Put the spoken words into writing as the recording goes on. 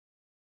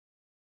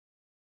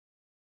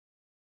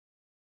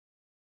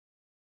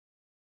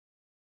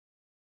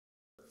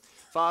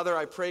Father,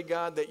 I pray,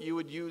 God, that you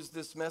would use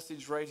this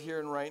message right here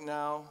and right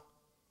now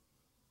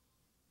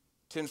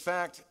to, in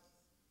fact,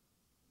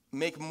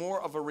 make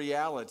more of a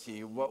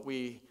reality what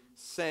we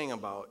sang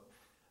about,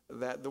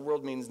 that the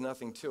world means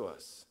nothing to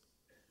us.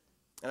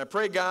 And I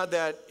pray, God,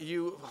 that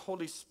you,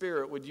 Holy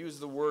Spirit, would use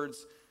the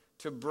words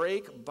to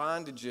break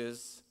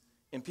bondages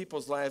in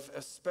people's life,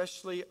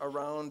 especially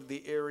around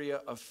the area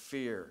of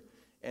fear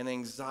and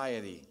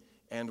anxiety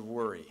and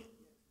worry.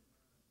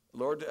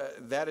 Lord,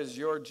 that is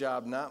your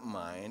job, not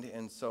mine,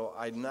 and so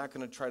I'm not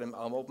going to try to,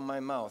 I'll open my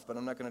mouth, but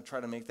I'm not going to try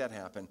to make that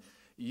happen.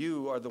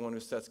 You are the one who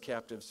sets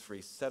captives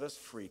free. Set us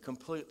free,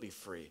 completely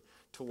free,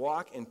 to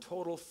walk in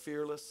total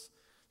fearless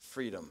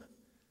freedom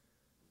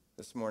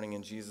this morning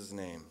in Jesus'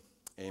 name.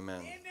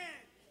 Amen. Amen.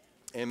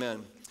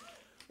 Amen.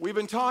 We've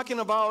been talking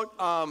about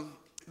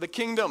the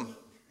kingdom,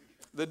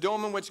 the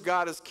dome in which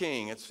God is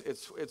king.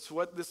 It's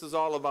what this is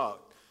all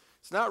about.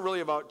 It's not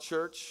really about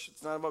church.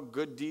 It's not about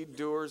good deed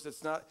doers.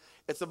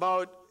 It's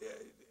about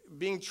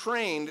being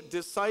trained,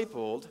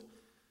 discipled,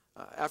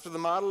 after the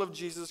model of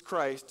Jesus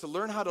Christ, to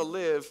learn how to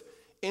live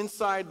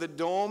inside the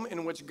dome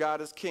in which God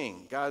is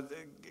king,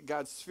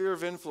 God's sphere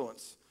of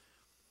influence.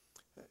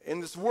 In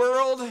this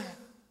world,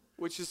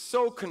 which is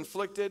so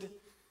conflicted,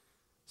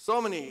 so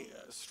many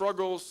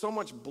struggles, so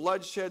much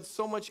bloodshed,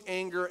 so much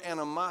anger,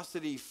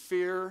 animosity,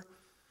 fear,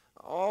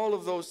 all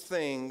of those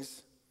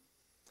things.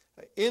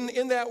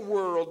 In that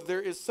world,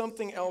 there is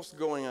something else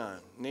going on.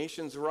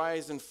 Nations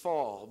rise and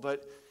fall.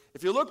 But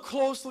if you look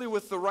closely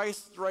with the right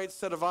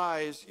set of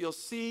eyes, you'll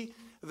see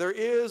there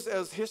is,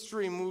 as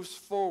history moves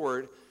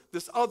forward,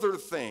 this other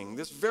thing,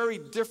 this very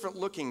different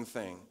looking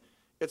thing.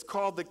 It's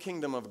called the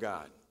kingdom of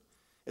God.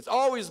 It's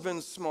always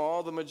been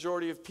small. The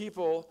majority of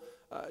people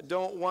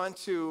don't want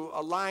to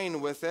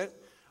align with it,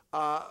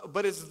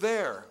 but it's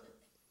there.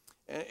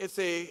 And it's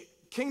a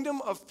kingdom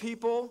of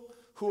people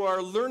who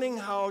are learning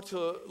how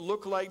to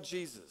look like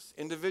Jesus,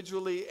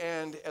 individually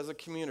and as a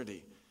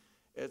community.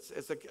 It's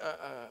a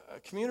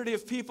community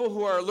of people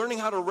who are learning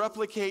how to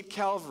replicate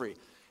Calvary.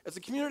 It's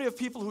a community of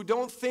people who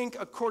don't think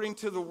according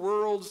to the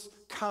world's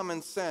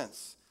common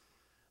sense.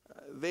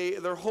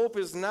 Their hope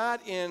is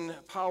not in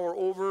power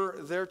over,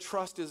 their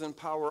trust is in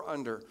power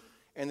under,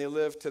 and they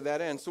live to that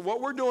end. So what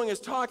we're doing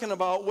is talking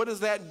about what is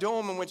that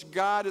dome in which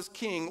God is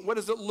king, what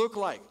does it look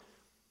like?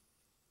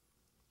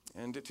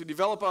 And to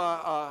develop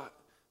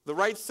the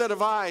right set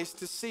of eyes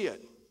to see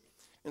it.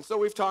 And so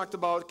we've talked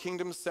about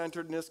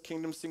kingdom-centeredness,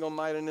 kingdom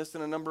single-mindedness,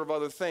 and a number of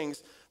other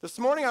things. This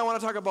morning I want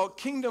to talk about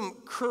kingdom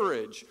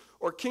courage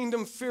or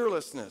kingdom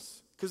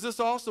fearlessness, because this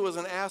also is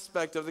an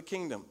aspect of the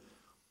kingdom.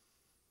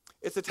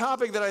 It's a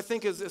topic that I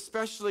think is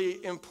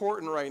especially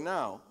important right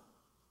now,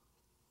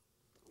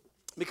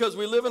 because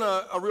we live in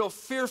a real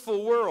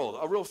fearful world,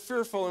 a real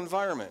fearful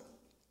environment.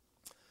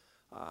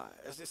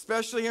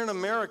 Especially here in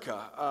America.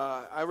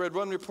 I read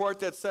one report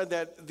that said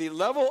that the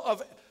level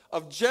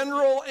of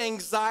general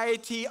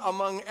anxiety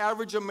among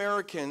average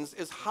Americans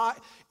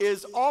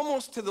is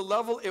almost to the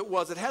level it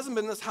was. It hasn't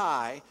been this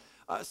high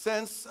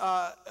since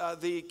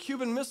the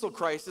Cuban Missile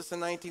Crisis in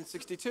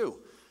 1962.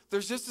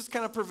 There's just this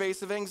kind of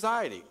pervasive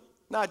anxiety,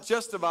 not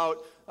just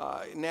about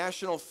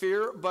national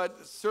fear,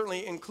 but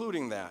certainly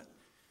including that.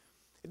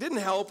 It didn't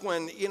help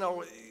when,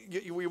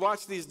 we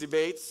watch these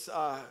debates,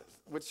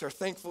 which are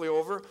thankfully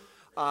over,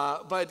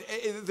 but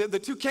the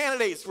two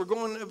candidates were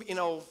going,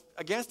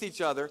 against each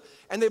other,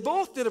 and they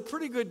both did a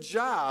pretty good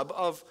job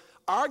of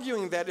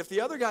arguing that if the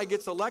other guy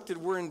gets elected,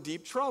 we're in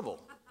deep trouble.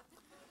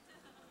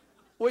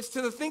 Which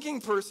to the thinking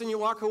person, you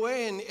walk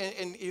away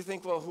and you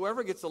think, well,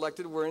 whoever gets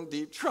elected, we're in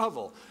deep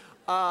trouble.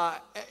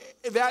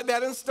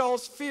 That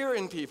installs fear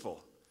in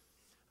people.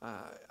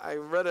 I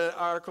read an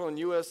article in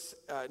U.S.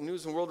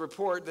 News and World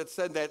Report that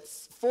said that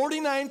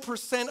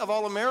 49% of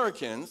all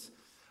Americans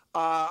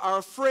are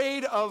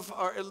afraid of,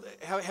 or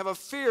have a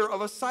fear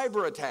of a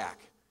cyber attack.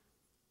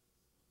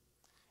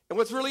 And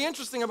what's really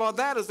interesting about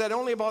that is that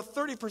only about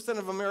 30%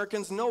 of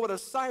Americans know what a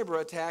cyber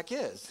attack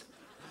is.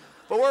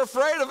 But we're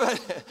afraid of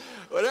it.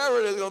 Whatever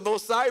it is,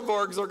 those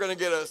cyborgs are going to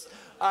get us.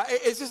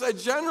 It's just a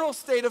general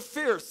state of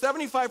fear.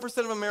 75%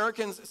 of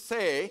Americans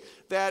say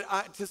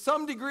that to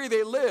some degree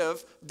they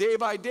live day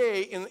by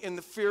day in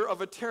the fear of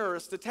a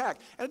terrorist attack.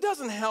 And it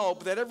doesn't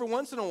help that every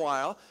once in a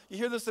while you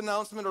hear this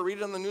announcement or read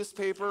it on the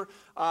newspaper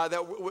that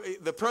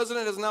the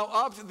president has now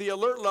upped the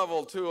alert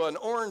level to an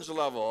orange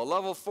level, a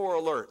level 4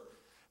 alert.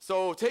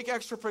 So take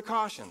extra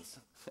precautions.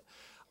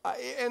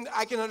 And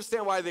I can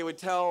understand why they would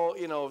tell,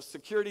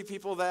 security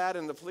people that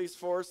and the police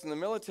force and the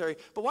military.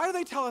 But why do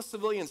they tell us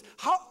civilians?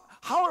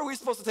 How are we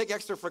supposed to take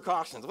extra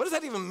precautions? What does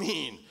that even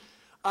mean?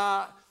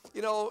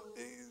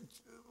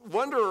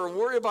 Wonder or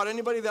worry about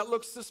anybody that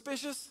looks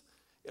suspicious?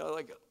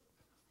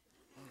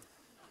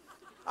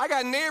 I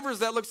got neighbors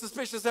that look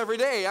suspicious every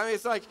day. I mean,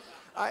 it's like,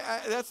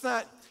 that's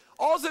not...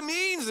 All it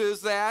means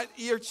is that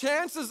your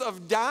chances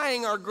of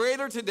dying are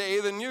greater today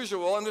than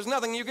usual, and there's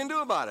nothing you can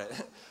do about it.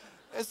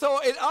 And so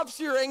it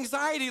ups your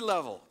anxiety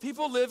level.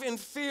 People live in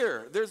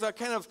fear. There's a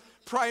kind of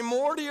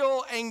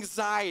primordial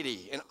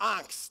anxiety and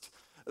angst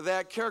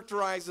that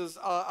characterizes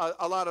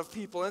a lot of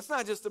people. And it's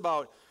not just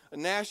about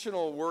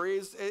national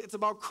worries. It's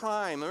about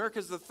crime. America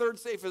is the third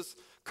safest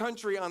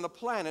country on the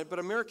planet, but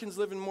Americans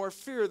live in more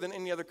fear than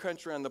any other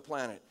country on the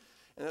planet.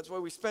 And that's why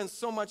we spend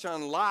so much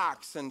on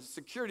locks and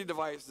security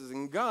devices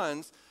and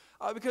guns,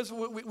 because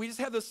we just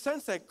have the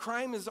sense that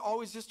crime is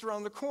always just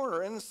around the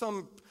corner. And in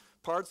some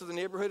parts of the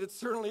neighborhood, it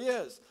certainly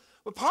is.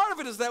 But part of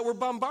it is that we're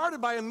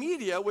bombarded by a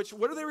media, which,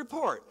 what do they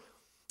report?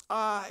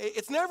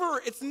 It's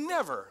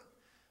never.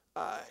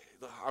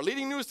 Our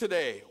leading news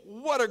today,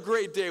 what a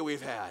great day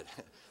we've had.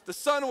 The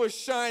sun was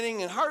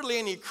shining and hardly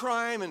any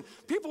crime, and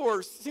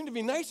people seem to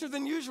be nicer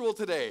than usual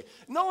today.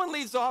 No one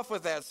leads off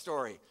with that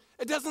story.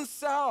 It doesn't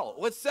sell.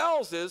 What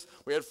sells is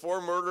we had 4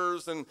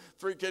 murders and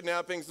 3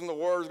 kidnappings and the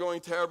war is going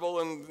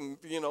terrible and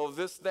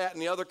this, that,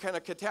 and the other kind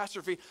of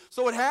catastrophe.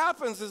 So what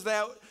happens is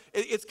that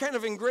it's kind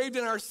of engraved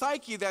in our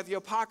psyche that the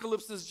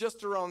apocalypse is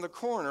just around the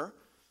corner.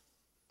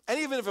 And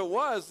even if it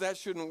was, that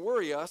shouldn't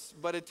worry us,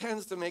 but it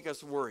tends to make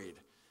us worried.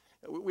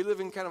 We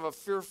live in kind of a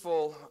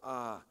fearful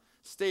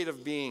state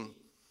of being,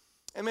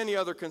 and many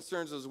other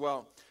concerns as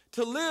well.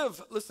 To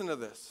live, listen to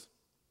this,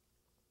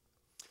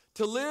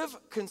 to live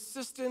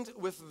consistent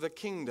with the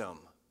kingdom,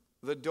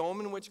 the dome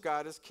in which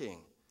God is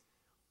king,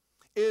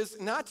 is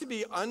not to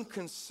be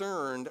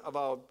unconcerned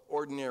about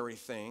ordinary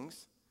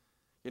things.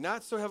 You're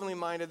not so heavenly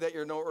minded that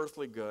you're no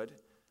earthly good,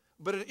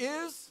 but it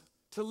is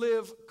to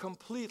live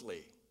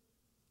completely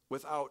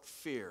without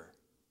fear.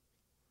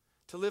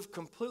 To live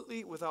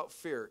completely without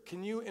fear.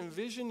 Can you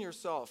envision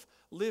yourself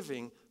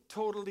living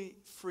totally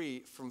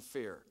free from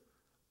fear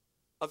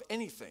of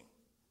anything?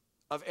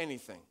 Of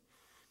anything.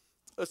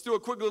 Let's do a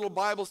quick little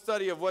Bible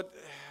study of what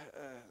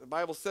the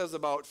Bible says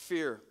about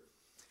fear.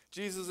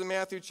 Jesus in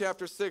Matthew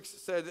chapter 6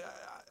 said,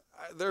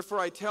 therefore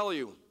I tell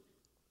you,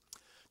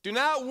 do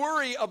not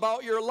worry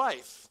about your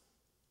life.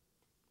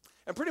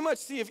 And pretty much,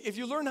 see, if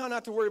you learn how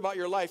not to worry about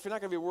your life, you're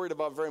not going to be worried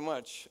about very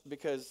much,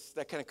 because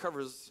that kind of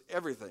covers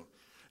everything.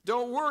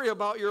 Don't worry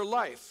about your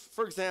life.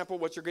 For example,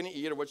 what you're going to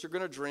eat or what you're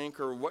going to drink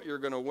or what you're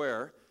going to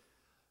wear.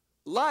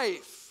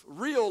 Life,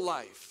 real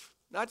life,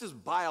 not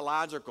just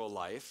biological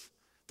life,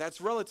 that's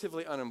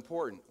relatively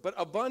unimportant. But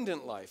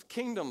abundant life,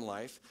 kingdom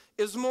life,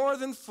 is more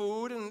than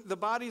food, and the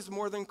body is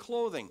more than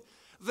clothing.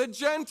 The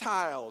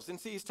Gentiles, and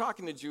see, he's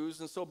talking to Jews,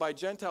 and so by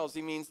Gentiles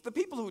he means the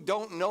people who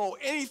don't know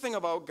anything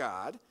about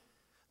God.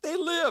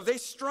 They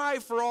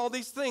strive for all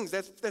these things.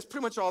 That's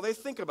pretty much all they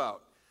think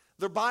about.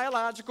 They're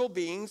biological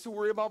beings who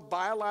worry about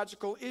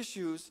biological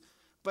issues.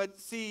 But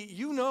see,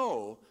 you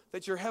know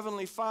that your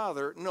heavenly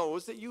Father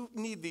knows that you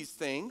need these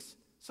things,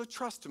 so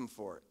trust him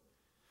for it.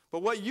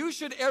 But what you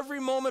should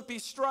every moment be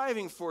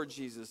striving for,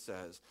 Jesus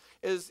says,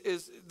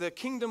 is the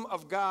kingdom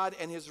of God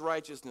and his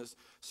righteousness.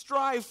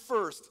 Strive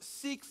first,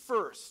 seek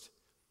first,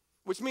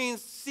 which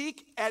means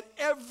seek at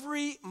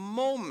every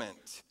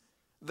moment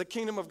the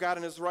kingdom of God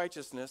and his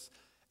righteousness,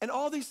 and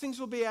all these things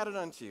will be added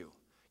unto you.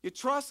 You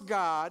trust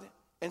God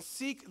and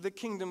seek the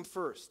kingdom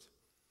first.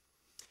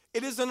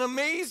 It is an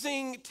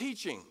amazing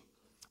teaching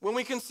when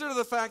we consider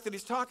the fact that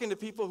he's talking to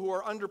people who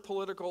are under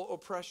political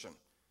oppression.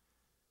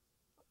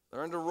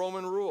 They're under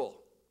Roman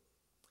rule.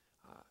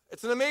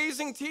 It's an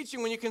amazing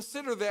teaching when you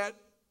consider that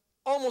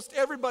almost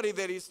everybody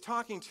that he's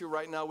talking to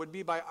right now would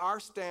be, by our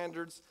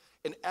standards,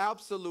 in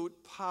absolute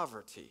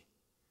poverty.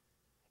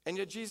 And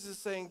yet Jesus is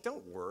saying,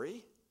 don't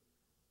worry.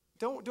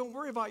 Don't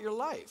worry about your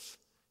life.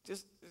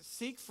 Just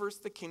seek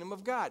first the kingdom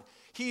of God.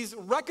 He's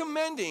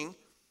recommending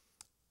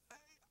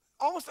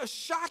almost a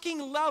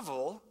shocking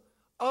level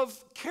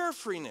of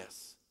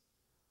carefreeness.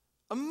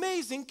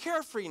 Amazing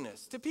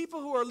carefreeness to people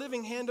who are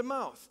living hand to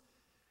mouth.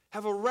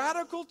 Have a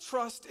radical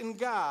trust in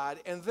God,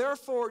 and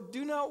therefore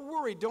do not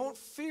worry. Don't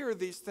fear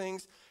these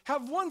things.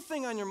 Have one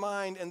thing on your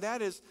mind, and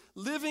that is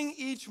living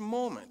each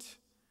moment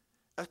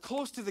as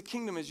close to the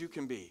kingdom as you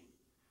can be,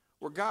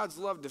 where God's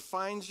love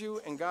defines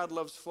you and God's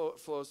love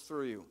flows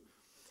through you.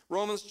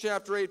 Romans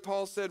chapter 8,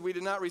 Paul said, we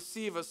did not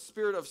receive a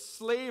spirit of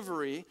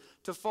slavery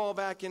to fall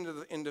back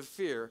into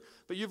fear,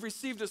 but you've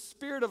received a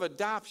spirit of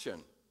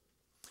adoption.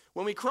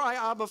 When we cry,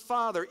 Abba,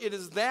 Father, it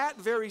is that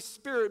very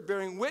spirit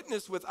bearing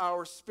witness with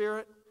our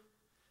spirit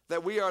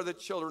that we are the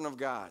children of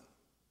God.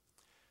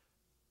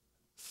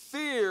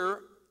 Fear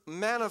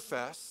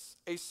manifests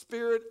a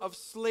spirit of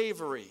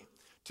slavery.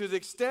 To the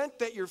extent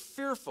that you're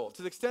fearful,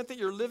 to the extent that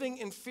you're living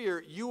in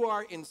fear, you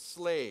are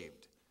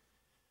enslaved.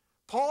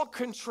 Paul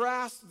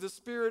contrasts the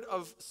spirit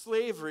of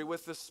slavery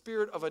with the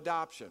spirit of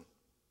adoption.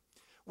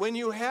 When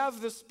you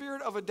have the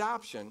spirit of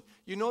adoption,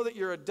 you know that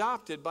you're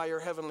adopted by your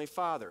heavenly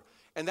Father.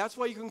 And that's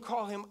why you can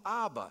call him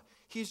Abba.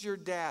 He's your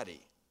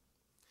daddy.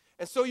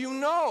 And so you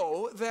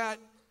know that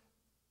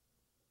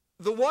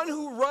the one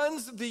who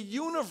runs the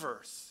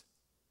universe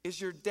is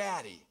your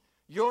daddy.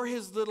 You're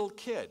his little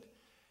kid.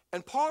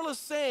 And Paul is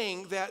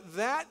saying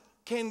that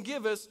can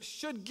give us,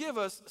 should give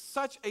us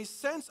such a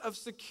sense of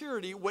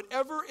security,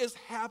 whatever is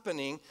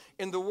happening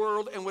in the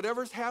world and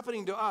whatever is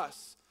happening to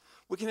us.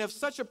 We can have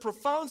such a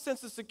profound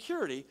sense of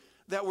security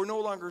that we're no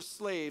longer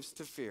slaves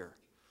to fear.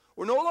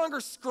 We're no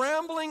longer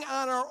scrambling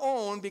on our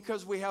own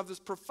because we have this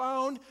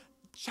profound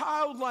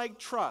childlike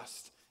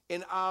trust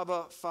in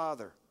Abba,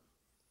 Father.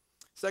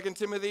 2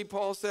 Timothy,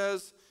 Paul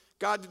says,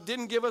 God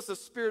didn't give us a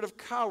spirit of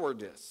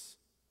cowardice.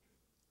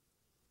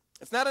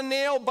 It's not a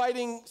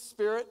nail-biting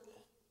spirit.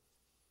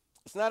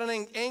 It's not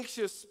an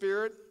anxious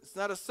spirit. It's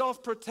not a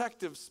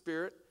self-protective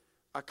spirit,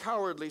 a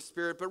cowardly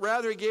spirit, but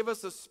rather he gave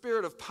us a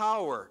spirit of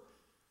power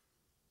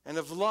and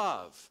of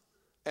love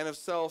and of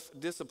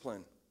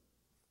self-discipline.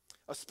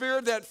 A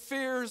spirit that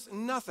fears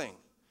nothing.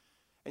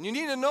 And you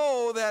need to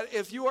know that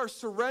if you are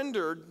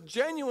surrendered,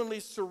 genuinely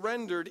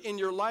surrendered in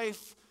your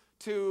life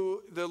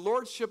to the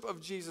lordship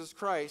of Jesus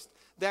Christ,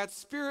 that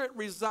spirit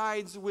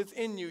resides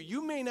within you.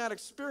 You may not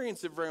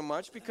experience it very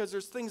much because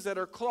there's things that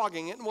are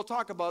clogging it, and we'll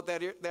talk about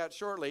that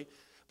shortly,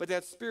 but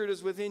that spirit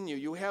is within you.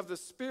 You have the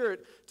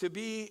spirit to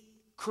be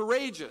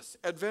courageous,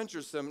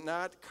 adventuresome,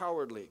 not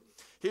cowardly.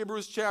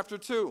 Hebrews chapter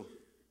 2.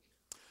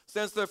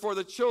 Since therefore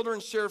the children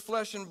share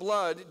flesh and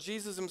blood,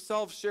 Jesus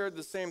himself shared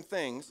the same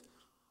things,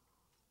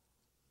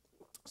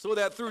 so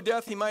that through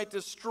death he might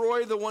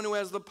destroy the one who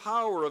has the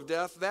power of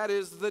death, that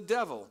is the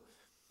devil,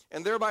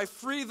 and thereby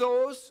free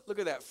those, look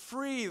at that,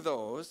 free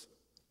those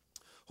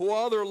who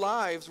all their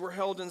lives were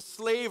held in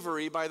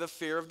slavery by the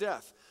fear of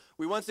death.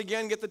 We once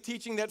again get the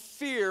teaching that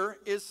fear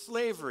is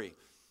slavery.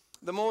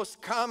 The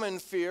most common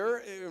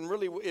fear, and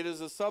really it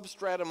is a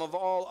substratum of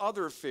all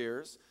other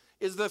fears,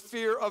 is the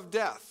fear of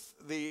death,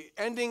 the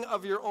ending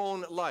of your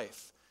own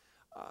life.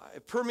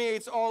 It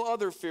permeates all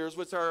other fears,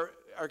 which are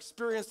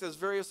experienced as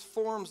various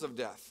forms of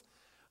death.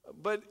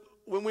 But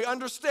when we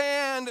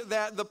understand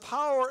that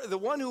the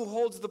one who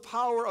holds the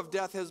power of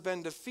death has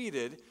been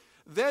defeated,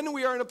 then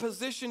we are in a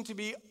position to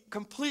be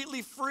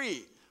completely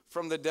free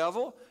from the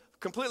devil,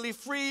 completely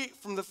free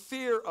from the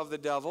fear of the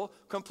devil,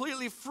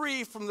 completely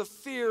free from the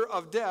fear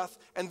of death,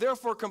 and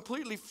therefore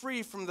completely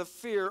free from the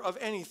fear of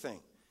anything,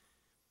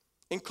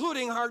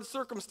 including hard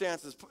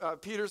circumstances.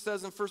 Peter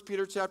says in 1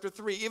 Peter chapter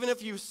 3, even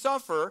if you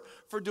suffer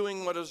for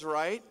doing what is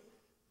right,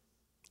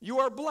 you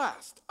are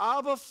blessed.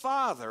 Abba,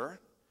 Father,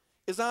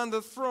 is on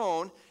the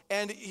throne,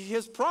 and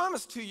his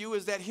promise to you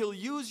is that he'll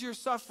use your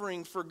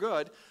suffering for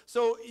good.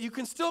 So you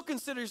can still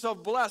consider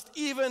yourself blessed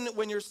even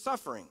when you're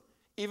suffering,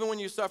 even when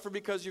you suffer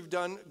because you've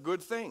done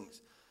good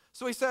things.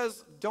 So he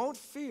says, don't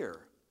fear.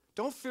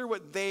 Don't fear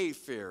what they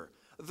fear.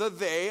 The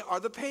they are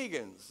the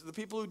pagans, the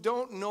people who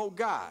don't know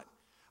God,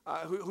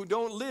 who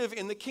don't live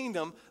in the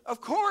kingdom.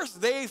 Of course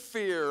they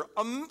fear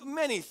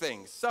many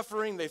things.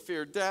 Suffering, they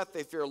fear death,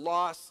 they fear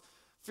loss,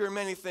 fear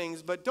many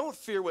things, but don't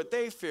fear what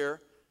they fear.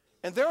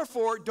 And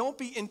therefore, don't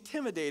be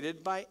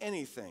intimidated by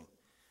anything.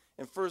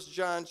 In 1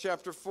 John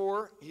chapter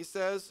 4, he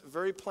says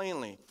very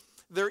plainly,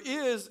 there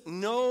is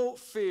no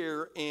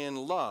fear in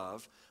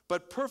love,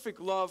 but perfect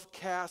love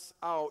casts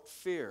out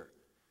fear.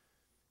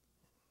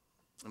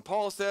 And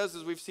Paul says,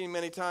 as we've seen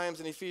many times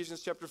in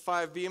Ephesians chapter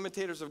 5, be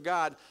imitators of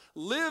God.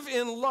 Live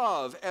in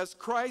love as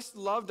Christ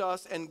loved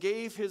us and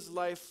gave his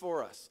life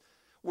for us.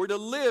 We're to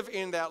live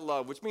in that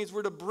love, which means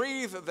we're to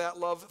breathe that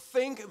love,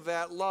 think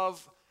that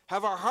love,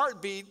 have our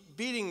heartbeat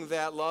beating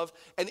that love.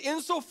 And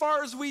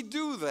insofar as we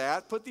do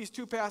that, put these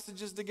two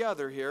passages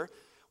together here,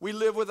 we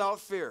live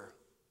without fear.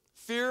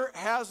 Fear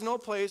has no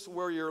place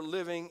where you're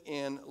living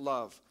in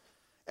love.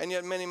 And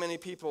yet many, many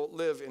people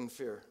live in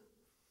fear.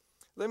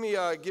 Let me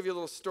give you a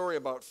little story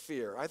about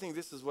fear. I think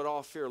this is what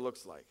all fear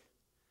looks like.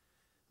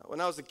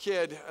 When I was a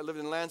kid, I lived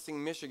in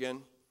Lansing,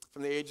 Michigan,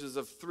 from the ages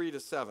of 3 to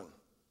 7.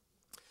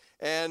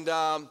 And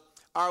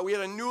we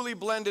had a newly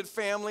blended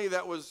family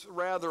that was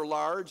rather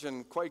large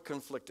and quite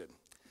conflicted.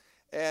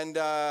 And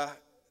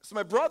so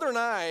my brother and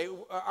I,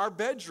 our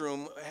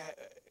bedroom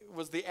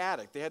was the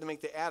attic. They had to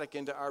make the attic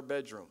into our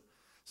bedroom.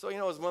 So, it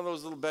was one of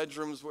those little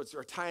bedrooms which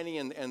are tiny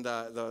and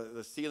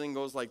the ceiling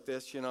goes like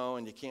this,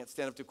 and you can't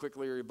stand up too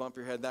quickly or you bump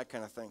your head, that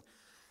kind of thing.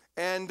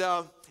 And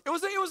it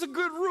was a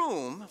good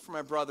room for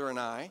my brother and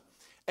I,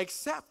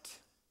 except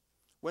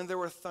when there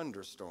were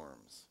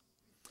thunderstorms.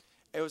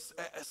 It was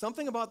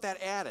something about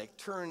that attic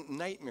turned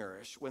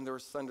nightmarish when there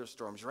was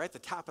thunderstorms. You're right at the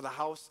top of the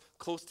house,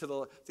 close to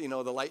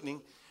the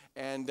lightning.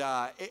 And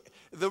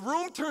the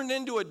room turned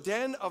into a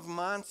den of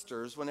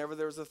monsters whenever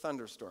there was a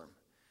thunderstorm.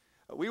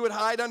 We would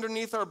hide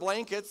underneath our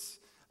blankets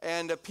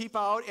and peep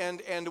out,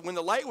 and when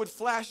the light would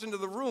flash into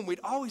the room, we'd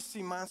always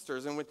see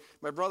monsters. And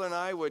my brother and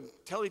I would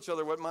tell each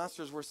other what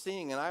monsters we're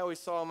seeing, and I always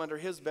saw them under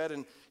his bed,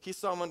 and he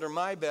saw them under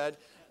my bed.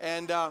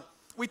 And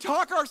we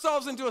talk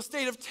ourselves into a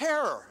state of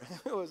terror.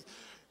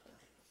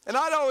 And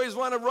I'd always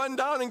want to run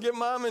down and get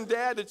Mom and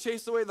Dad to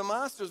chase away the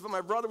monsters, but my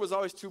brother was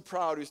always too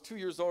proud. He was 2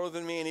 years older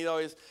than me,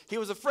 and he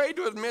was afraid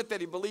to admit that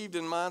he believed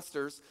in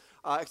monsters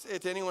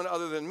to anyone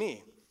other than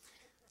me.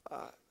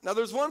 Now,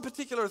 there's one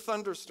particular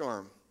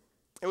thunderstorm.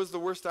 It was the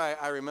worst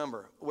I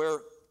remember,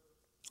 where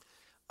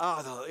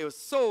it was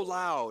so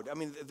loud. I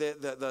mean,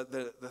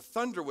 the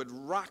thunder would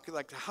rock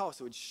like the house.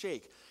 It would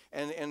shake,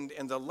 and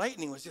the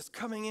lightning was just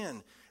coming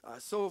in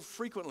so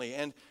frequently.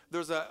 And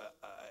there's an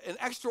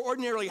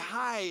extraordinarily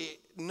high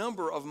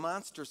number of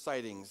monster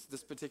sightings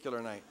this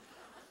particular night.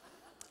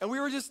 And we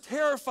were just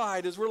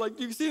terrified as we're like,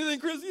 do you see anything,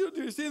 Chris?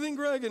 Do you see anything,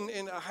 Greg?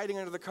 And hiding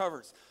under the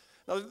covers.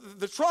 Now,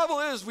 the trouble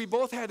is we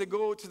both had to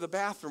go to the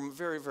bathroom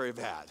very, very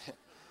bad.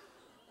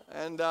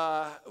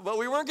 But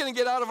we weren't going to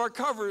get out of our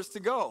covers to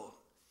go.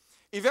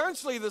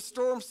 Eventually, the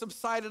storm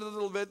subsided a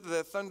little bit.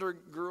 The thunder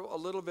grew a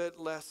little bit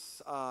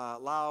less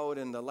loud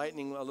and the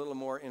lightning a little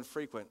more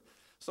infrequent.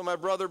 So my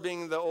brother,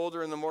 being the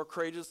older and the more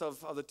courageous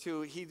of the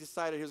two, he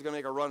decided he was going to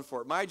make a run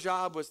for it. My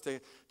job was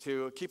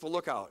to keep a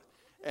lookout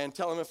and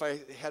tell him if I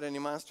had any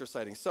monster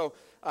sightings. So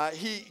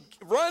he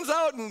runs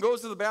out and goes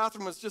to the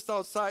bathroom. It's just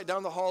outside,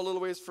 down the hall, a little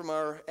ways from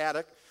our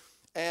attic.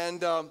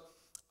 And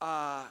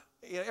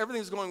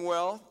everything's going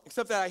well,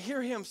 except that I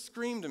hear him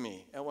scream to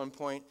me at one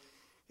point,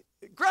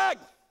 "Greg,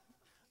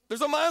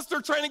 there's a monster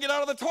trying to get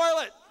out of the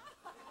toilet."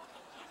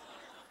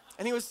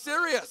 And he was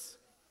serious.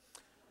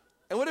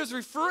 And what he was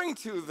referring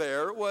to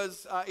there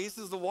was, he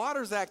says, the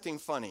water's acting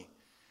funny.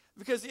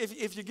 Because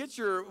if you get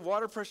your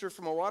water pressure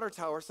from a water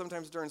tower,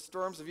 sometimes during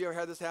storms, have you ever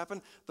had this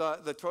happen?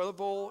 The toilet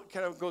bowl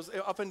kind of goes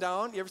up and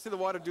down. You ever see the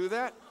water do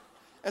that?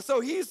 And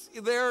so he's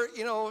there,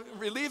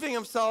 relieving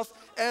himself,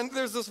 and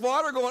there's this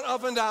water going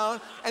up and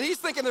down, and he's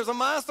thinking there's a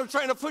monster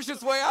trying to push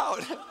its way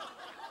out.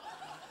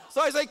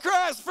 So I say,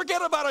 "Chris,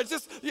 forget about it.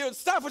 Just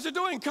stop what you're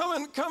doing.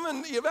 Come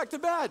and you're back to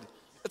bed.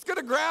 It's going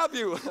to grab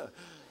you,"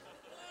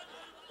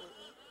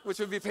 which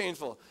would be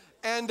painful.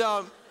 And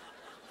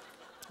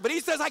but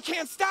he says, "I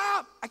can't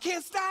stop. I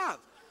can't stop."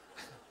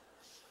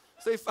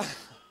 So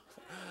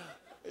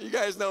you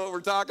guys know what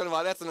we're talking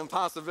about. That's an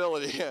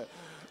impossibility.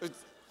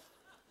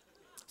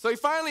 So he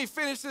finally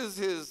finishes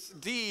his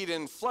deed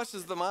and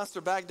flushes the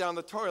monster back down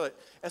the toilet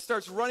and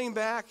starts running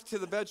back to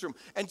the bedroom.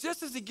 And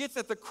just as he gets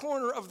at the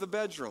corner of the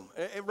bedroom,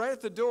 right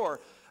at the door,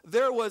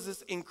 there was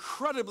this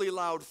incredibly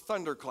loud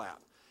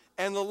thunderclap.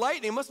 And the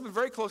lightning must have been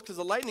very close because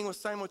the lightning was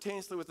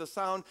simultaneously with the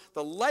sound.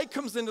 The light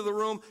comes into the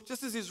room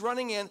just as he's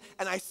running in,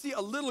 and I see a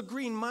little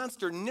green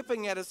monster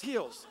nipping at his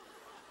heels.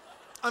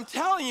 I'm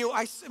telling you,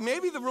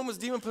 maybe the room was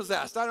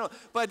demon-possessed. I don't know.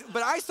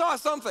 But I saw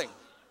something.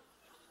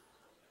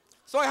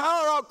 So I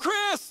holler out,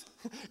 "Chris,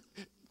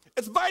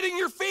 it's biting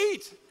your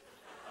feet."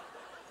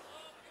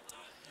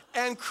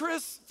 And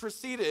Chris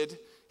proceeded.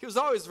 He was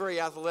always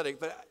very athletic,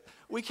 but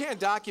we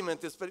can't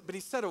document this, but he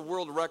set a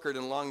world record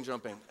in long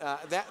jumping.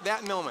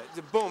 That moment,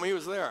 boom, he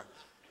was there.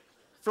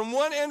 From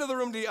one end of the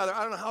room to the other,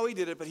 I don't know how he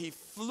did it, but he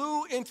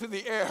flew into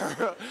the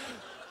air,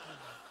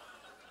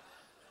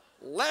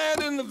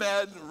 landed in the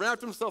bed,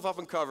 wrapped himself up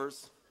in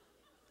covers.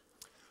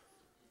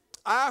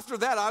 After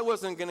that, I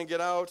wasn't going to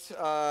get out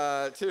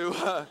for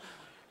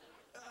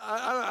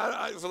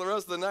the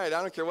rest of the night.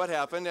 I don't care what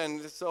happened,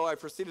 and so I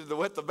proceeded to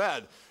wet the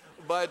bed.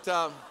 But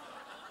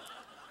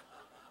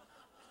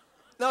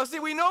now, see,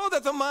 we know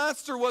that the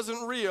monster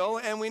wasn't real,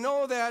 and we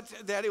know that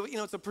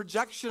it's a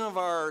projection of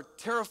our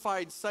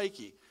terrified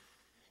psyche.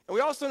 And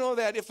we also know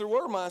that if there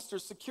were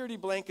monsters, security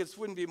blankets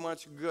wouldn't be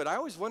much good. I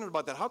always wondered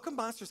about that. How come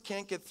monsters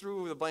can't get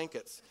through the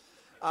blankets?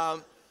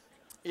 But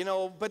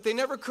they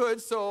never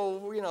could,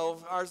 so,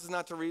 ours is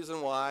not the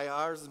reason why.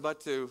 Ours is but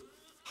to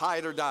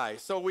hide or die.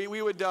 So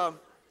we would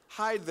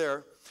hide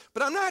there.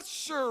 But I'm not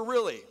sure,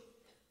 really,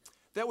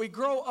 that we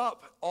grow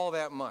up all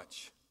that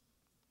much.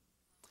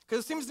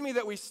 Because it seems to me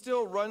that we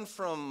still run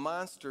from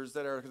monsters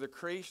that are the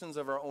creations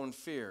of our own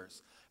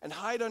fears and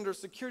hide under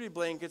security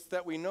blankets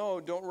that we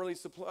know don't really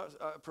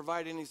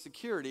provide any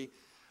security,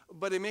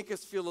 but they make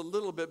us feel a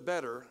little bit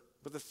better,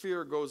 but the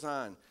fear goes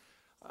on.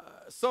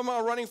 Some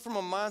are running from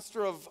a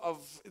monster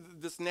of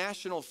this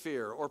national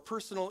fear or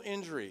personal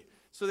injury,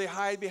 so they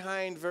hide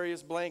behind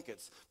various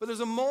blankets. But there's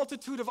a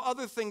multitude of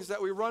other things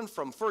that we run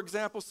from. For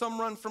example, some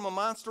run from a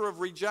monster of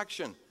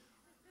rejection.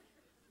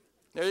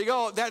 There you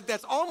go.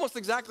 That's almost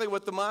exactly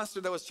what the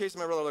monster that was chasing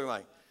my brother looked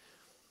like.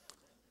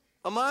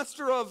 A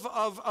monster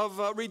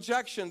of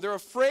rejection. They're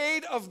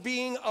afraid of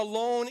being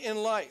alone in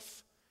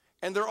life.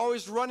 And they're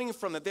always running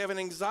from it. They have an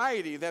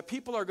anxiety that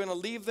people are going to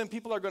leave them,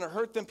 people are going to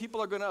hurt them, people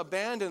are going to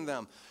abandon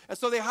them. And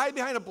so they hide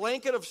behind a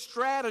blanket of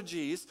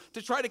strategies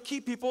to try to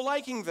keep people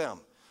liking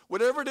them.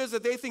 Whatever it is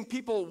that they think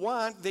people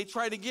want, they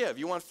try to give.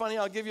 You want funny,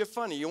 I'll give you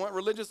funny. You want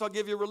religious, I'll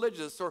give you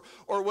religious, or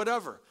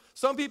whatever.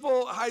 Some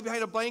people hide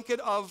behind a blanket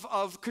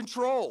of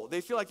control.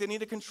 They feel like they need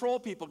to control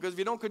people, because if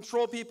you don't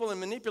control people and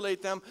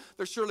manipulate them,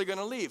 they're surely going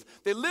to leave.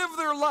 They live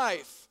their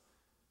life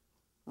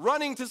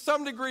running to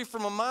some degree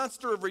from a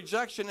monster of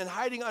rejection and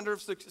hiding under a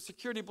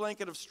security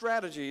blanket of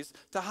strategies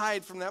to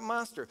hide from that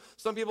monster.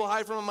 Some people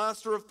hide from a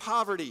monster of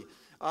poverty,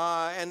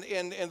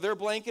 and their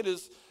blanket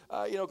is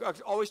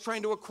always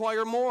trying to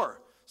acquire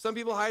more. Some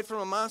people hide from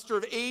a monster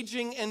of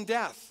aging and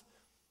death.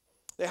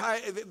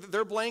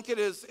 Their blanket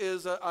is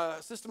a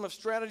system of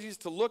strategies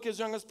to look as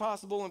young as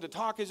possible and to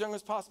talk as young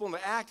as possible and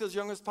to act as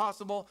young as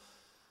possible.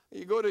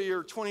 You go to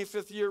your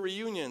 25th year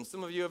reunion,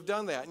 some of you have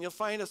done that, and you'll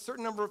find a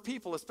certain number of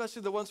people,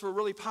 especially the ones who were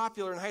really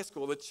popular in high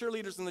school, the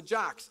cheerleaders and the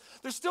jocks.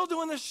 They're still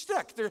doing this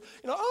shtick. They're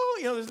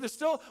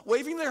still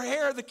waving their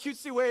hair the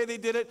cutesy way they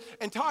did it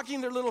and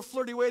talking their little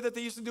flirty way that they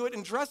used to do it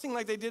and dressing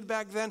like they did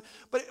back then,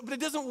 but it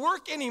doesn't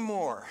work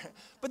anymore.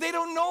 But they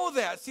don't know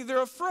that. See,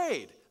 they're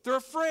afraid. They're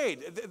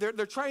afraid.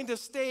 They're trying to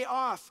stay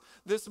off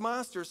this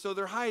monster, so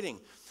they're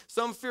hiding.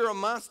 Some fear a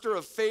monster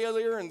of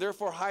failure and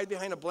therefore hide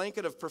behind a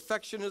blanket of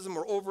perfectionism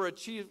or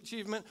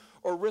overachievement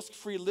or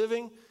risk-free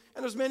living.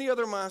 And there's many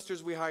other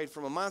monsters we hide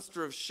from. A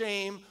monster of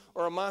shame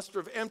or a monster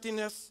of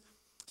emptiness.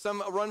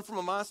 Some run from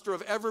a monster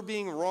of ever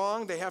being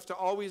wrong. They have to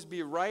always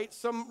be right.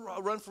 Some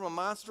run from a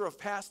monster of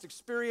past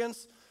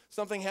experience.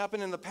 Something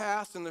happened in the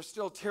past and they're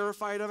still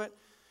terrified of it.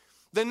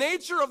 The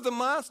nature of the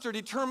monster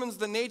determines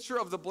the nature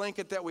of the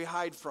blanket that we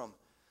hide from.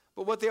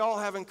 But what they all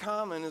have in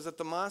common is that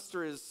the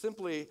monster is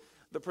simply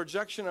the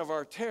projection of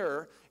our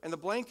terror, and the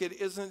blanket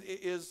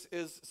is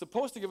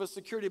supposed to give us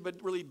security, but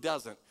really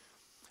doesn't.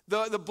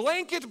 The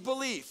blanket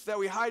belief that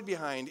we hide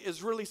behind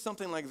is really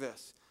something like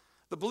this.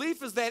 The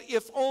belief is that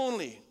if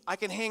only I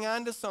can hang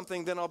on to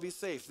something, then I'll be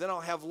safe. Then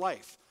I'll have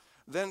life.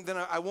 Then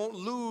I won't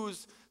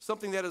lose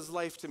something that is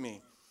life to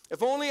me.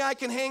 If only I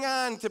can hang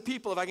on to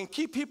people, if I can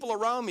keep people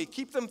around me,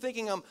 keep them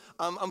thinking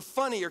I'm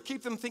funny, or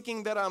keep them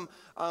thinking that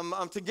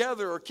I'm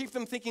together, or keep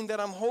them thinking that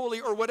I'm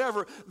holy, or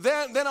whatever,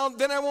 then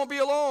I won't be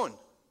alone.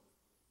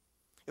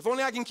 If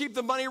only I can keep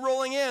the money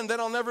rolling in, then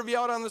I'll never be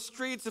out on the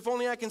streets. If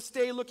only I can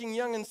stay looking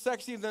young and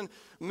sexy, then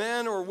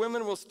men or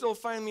women will still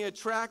find me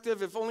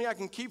attractive. If only I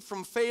can keep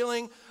from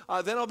failing,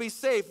 then I'll be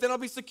safe, then I'll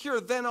be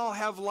secure, then I'll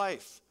have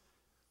life.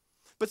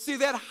 But see,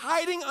 that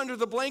hiding under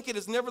the blanket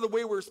is never the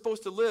way we're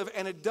supposed to live,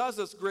 and it does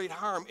us great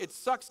harm. It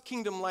sucks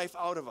kingdom life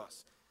out of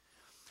us.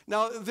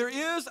 Now, there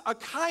is a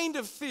kind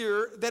of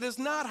fear that is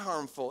not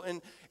harmful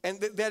and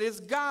that is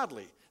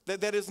godly,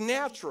 that is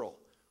natural.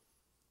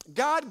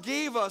 God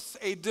gave us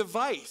a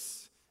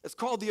device. It's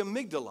called the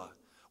amygdala,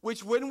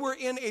 which when we're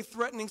in a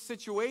threatening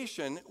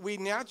situation, we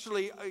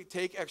naturally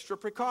take extra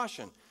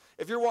precaution.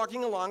 If you're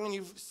walking along and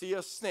you see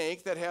a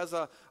snake that has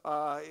a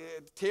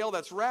tail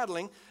that's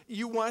rattling,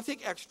 you want to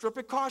take extra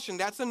precaution.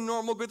 That's a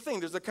normal good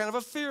thing. There's a kind of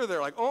a fear there,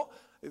 like, oh,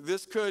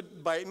 this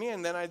could bite me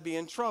and then I'd be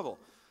in trouble.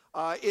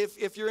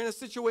 If you're in a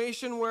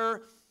situation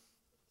where,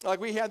 like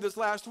we had this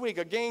last week,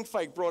 a gang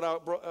fight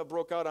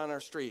broke out on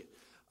our street.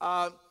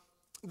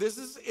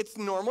 It's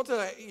normal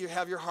to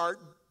have your heart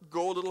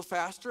go a little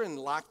faster and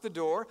lock the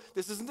door.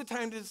 This isn't the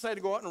time to decide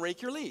to go out and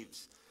rake your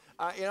leaves.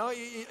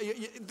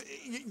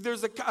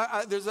 There's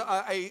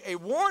a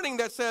warning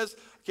that says,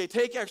 okay,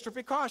 take extra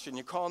precaution.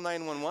 You call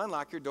 911,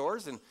 lock your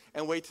doors,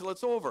 and wait till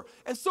it's over.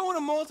 And so in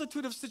a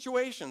multitude of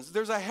situations,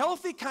 there's a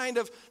healthy kind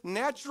of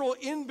natural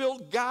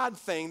inbuilt God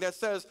thing that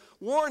says,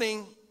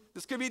 warning,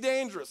 this could be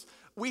dangerous.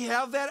 We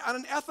have that on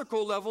an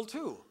ethical level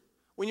too.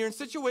 When you're in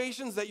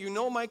situations that you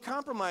know might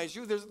compromise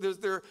you,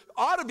 there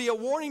ought to be a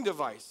warning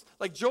device,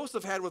 like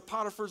Joseph had with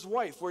Potiphar's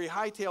wife, where he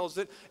hightails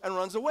it and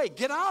runs away.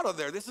 Get out of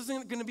there. This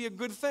isn't going to be a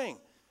good thing.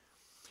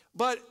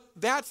 But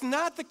that's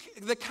not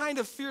the kind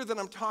of fear that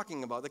I'm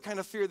talking about, the kind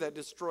of fear that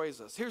destroys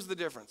us. Here's the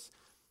difference.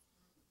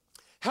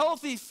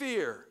 Healthy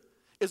fear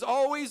is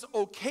always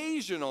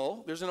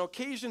occasional. There's an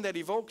occasion that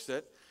evokes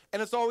it,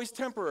 and it's always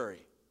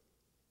temporary.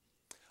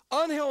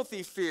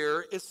 Unhealthy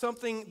fear is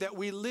something that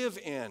we live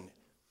in.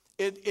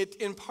 It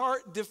in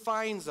part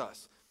defines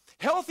us.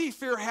 Healthy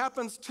fear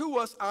happens to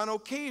us on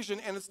occasion,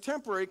 and it's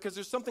temporary because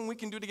there's something we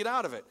can do to get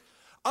out of it.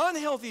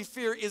 Unhealthy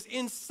fear is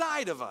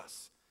inside of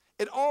us.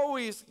 It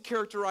always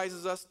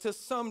characterizes us to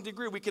some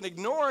degree. We can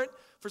ignore it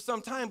for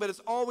some time, but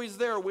it's always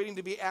there waiting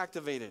to be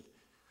activated.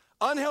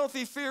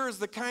 Unhealthy fear is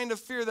the kind of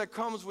fear that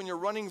comes when you're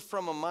running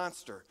from a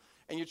monster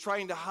and you're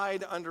trying to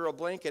hide under a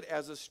blanket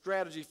as a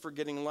strategy for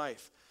getting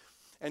life.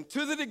 And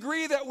to the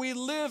degree that we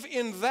live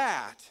in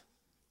that,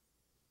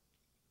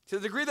 to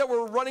the degree that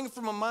we're running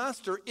from a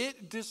monster,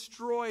 it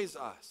destroys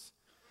us.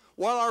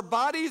 While our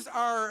bodies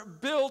are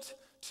built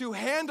to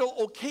handle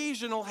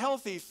occasional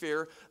healthy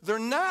fear, they're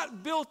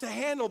not built to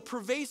handle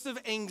pervasive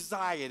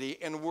anxiety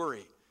and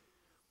worry.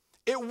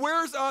 It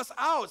wears us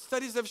out.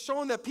 Studies have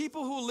shown that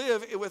people who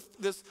live with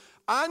this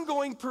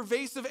ongoing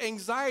pervasive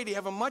anxiety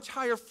have a much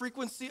higher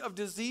frequency of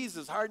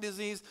diseases, heart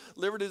disease,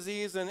 liver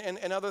disease,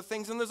 and other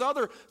things. And there's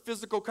other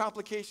physical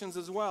complications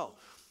as well.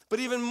 But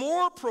even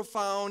more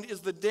profound is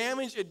the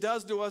damage it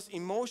does to us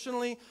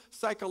emotionally,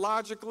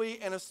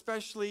 psychologically, and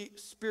especially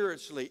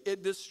spiritually.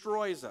 It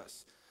destroys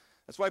us.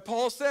 That's why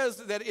Paul says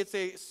that it's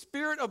a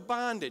spirit of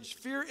bondage.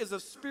 Fear is a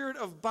spirit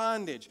of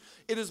bondage.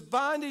 It is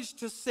bondage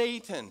to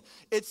Satan.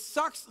 It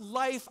sucks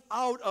life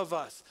out of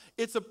us.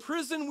 It's a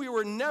prison we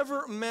were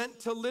never meant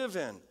to live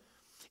in.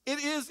 It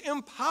is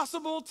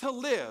impossible to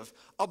live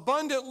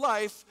abundant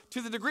life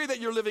to the degree that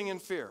you're living in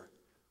fear.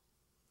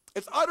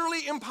 It's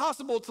utterly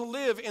impossible to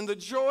live in the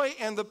joy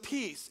and the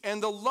peace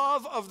and the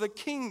love of the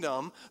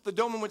kingdom, the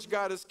dome in which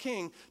God is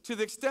king, to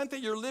the extent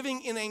that you're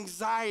living in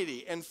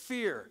anxiety and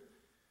fear.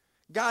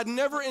 God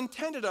never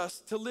intended us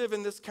to live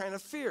in this kind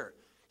of fear.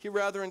 He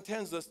rather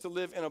intends us to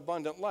live an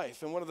abundant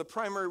life. And one of the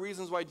primary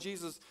reasons why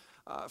Jesus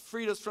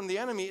freed us from the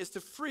enemy is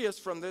to free us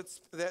from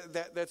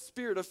that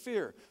spirit of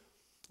fear.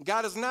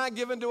 God has not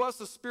given to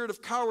us a spirit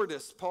of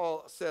cowardice,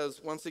 Paul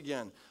says once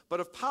again, but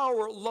of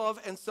power,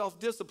 love, and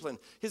self-discipline.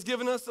 He's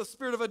given us a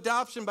spirit of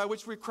adoption by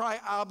which we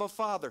cry, Abba,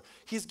 Father.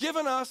 He's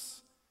given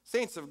us,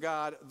 saints of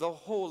God, the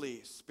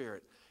Holy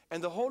Spirit.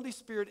 And the Holy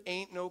Spirit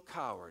ain't no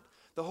coward.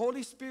 The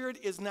Holy Spirit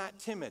is not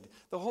timid.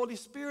 The Holy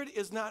Spirit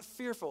is not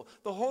fearful.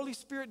 The Holy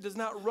Spirit does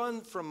not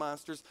run from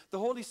monsters. The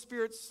Holy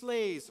Spirit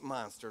slays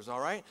monsters, all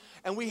right?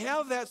 And we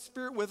have that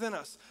Spirit within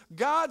us.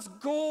 God's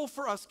goal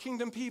for us,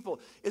 kingdom people,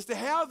 is to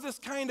have this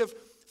kind of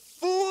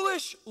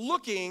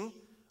foolish-looking,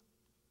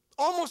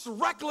 almost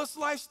reckless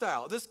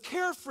lifestyle, this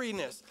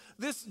carefreeness,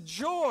 this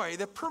joy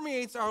that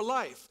permeates our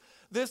life,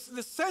 this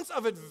sense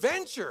of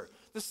adventure,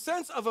 this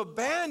sense of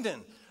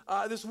abandon,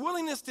 this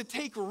willingness to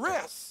take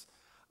risks.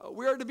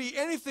 We are to be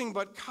anything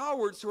but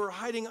cowards who are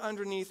hiding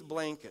underneath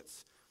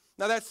blankets.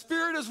 Now that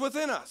Spirit is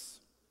within us,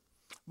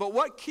 but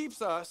what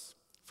keeps us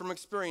from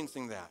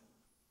experiencing that?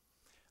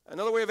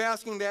 Another way of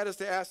asking that is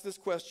to ask this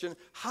question: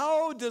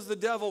 how does the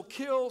devil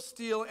kill,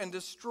 steal, and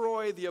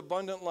destroy the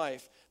abundant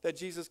life that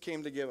Jesus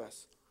came to give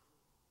us?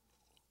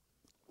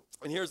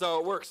 And here's how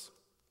it works.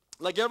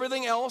 Like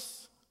everything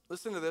else,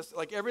 listen to this,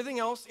 like everything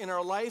else in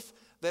our life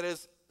that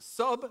is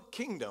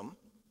sub-kingdom,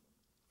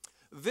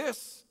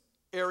 this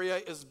area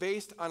is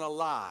based on a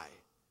lie.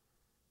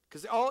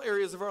 Because all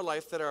areas of our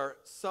life that are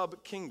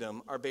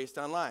sub-kingdom are based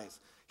on lies.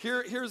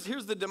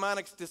 Here's the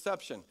demonic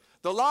deception.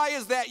 The lie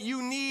is that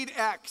you need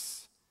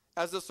X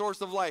as the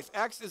source of life.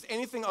 X is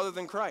anything other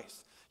than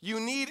Christ. You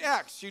need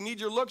X. You need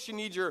your looks. You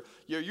need your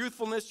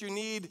youthfulness. You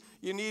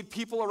need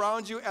people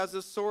around you as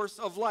a source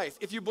of life.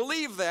 If you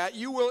believe that,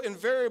 you will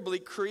invariably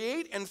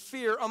create and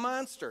fear a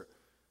monster.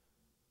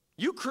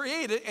 You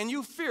create it and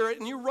you fear it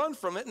and you run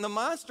from it, and the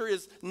monster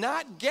is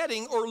not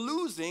getting or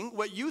losing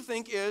what you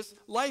think is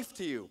life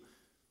to you.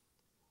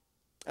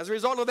 As a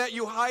result of that,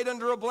 you hide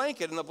under a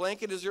blanket, and the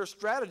blanket is your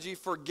strategy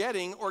for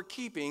getting or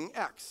keeping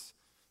X.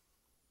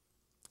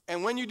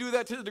 And when you do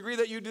that, to the degree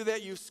that you do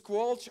that, you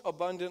squelch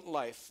abundant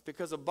life,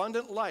 because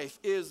abundant life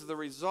is the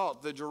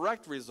result, the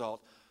direct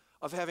result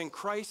of having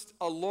Christ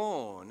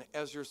alone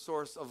as your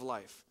source of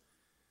life.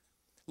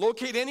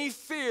 Locate any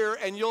fear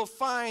and you'll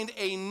find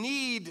a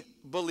need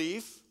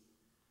belief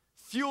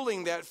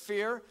fueling that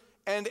fear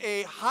and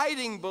a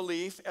hiding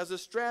belief as a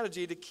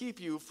strategy to keep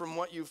you from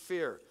what you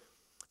fear.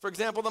 For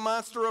example, the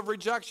monster of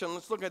rejection.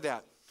 Let's look at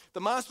that. The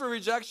monster of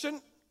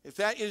rejection, if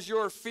that is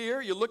your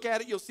fear, you look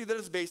at it, you'll see that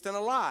it's based on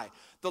a lie.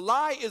 The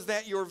lie is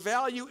that your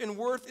value and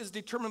worth is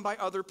determined by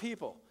other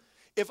people.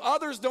 If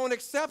others don't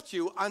accept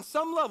you on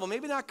some level,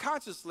 maybe not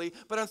consciously,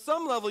 but on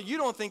some level, you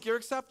don't think you're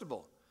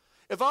acceptable.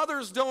 If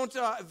others don't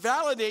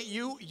validate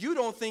you, you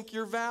don't think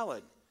you're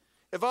valid.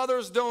 If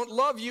others don't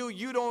love you,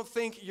 you don't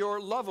think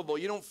you're lovable.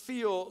 You don't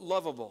feel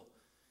lovable.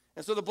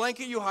 And so the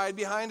blanket you hide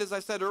behind, as I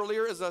said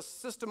earlier, is a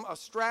system, a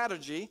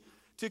strategy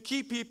to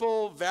keep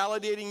people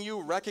validating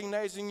you,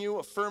 recognizing you,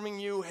 affirming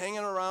you, hanging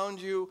around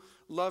you,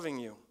 loving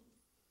you.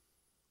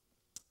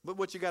 But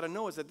what you got to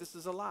know is that this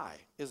is a lie,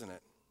 isn't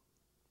it?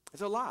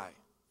 It's a lie.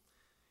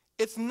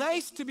 It's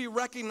nice to be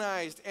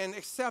recognized and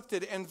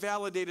accepted and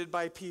validated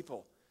by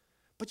people.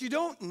 But you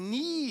don't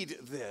need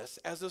this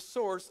as a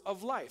source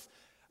of life.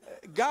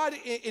 God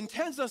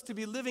intends us to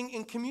be living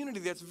in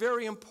community. That's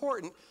very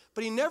important.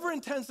 But he never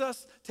intends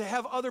us to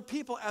have other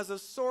people as a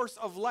source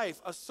of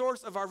life, a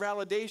source of our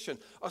validation,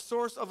 a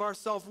source of our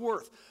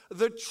self-worth.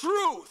 The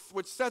truth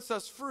which sets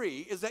us free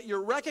is that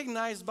you're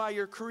recognized by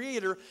your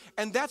Creator,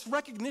 and that's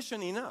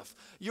recognition enough.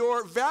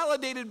 You're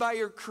validated by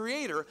your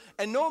Creator,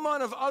 and no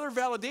amount of other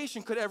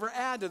validation could ever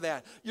add to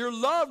that. You're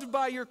loved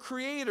by your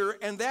Creator,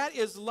 and that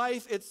is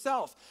life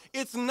itself.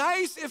 It's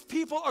nice if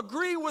people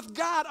agree with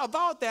God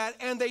about that,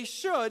 and they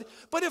should,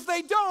 but if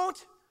they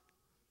don't,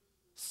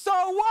 so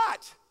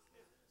what?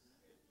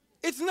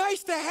 It's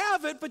nice to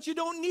have it, but you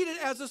don't need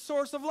it as a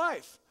source of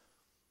life.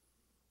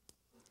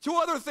 Two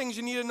other things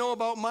you need to know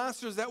about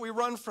monsters that we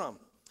run from.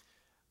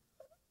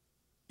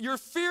 Your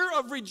fear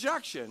of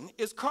rejection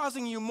is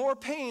causing you more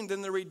pain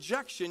than the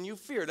rejection you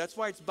fear. That's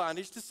why it's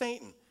bondage to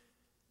Satan.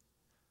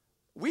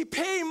 We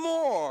pay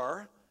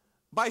more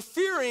by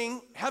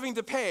fearing having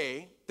to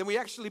pay than we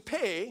actually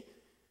pay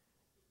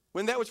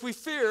when that which we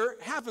fear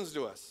happens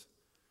to us.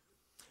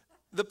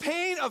 The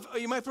pain of,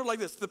 you might put it like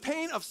this, the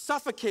pain of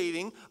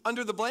suffocating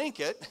under the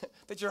blanket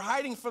that you're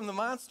hiding from the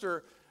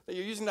monster, that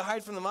you're using to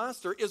hide from the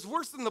monster, is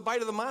worse than the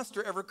bite of the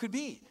monster ever could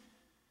be.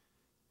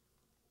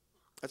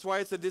 That's why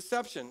it's a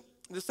deception.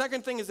 The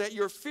second thing is that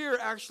your fear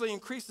actually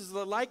increases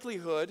the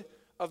likelihood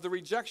of the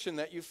rejection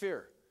that you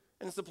fear.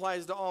 And this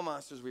applies to all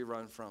monsters we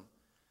run from.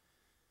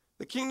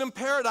 The kingdom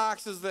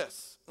paradox is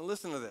this, and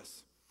listen to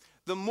this.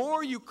 The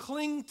more you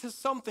cling to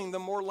something, the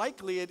more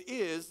likely it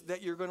is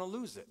that you're going to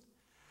lose it.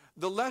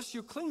 The less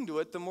you cling to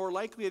it, the more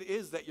likely it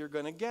is that you're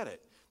going to get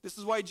it. This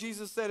is why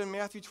Jesus said in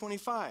Matthew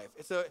 25,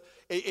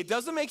 it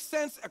doesn't make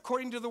sense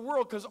according to the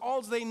world because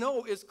all they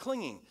know is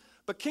clinging.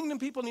 But kingdom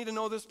people need to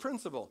know this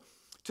principle.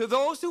 To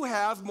those who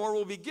have, more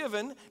will be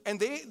given, and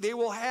they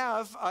will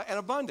have an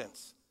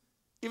abundance,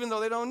 even though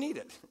they don't need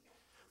it.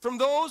 From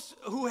those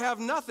who have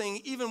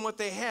nothing, even what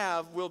they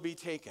have will be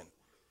taken.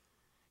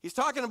 He's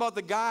talking about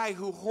the guy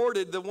who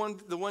hoarded the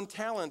one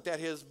talent that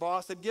his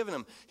boss had given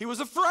him. He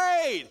was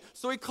afraid,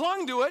 so he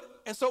clung to it,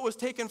 and so it was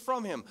taken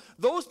from him.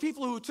 Those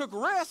people who took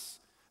risks,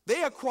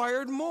 they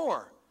acquired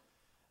more.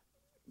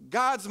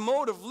 God's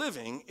mode of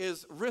living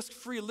is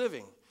risk-free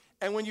living.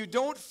 And when you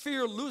don't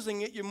fear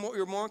losing it, you're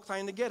more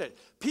inclined to get it.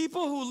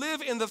 People who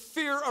live in the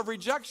fear of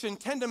rejection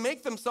tend to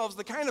make themselves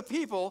the kind of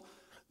people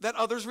that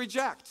others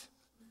reject.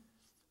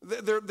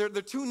 They're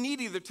too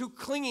needy, they're too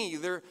clingy,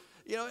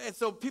 and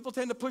so people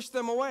tend to push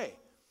them away.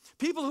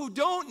 People who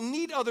don't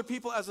need other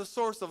people as a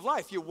source of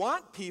life. You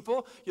want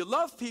people, you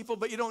love people,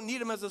 but you don't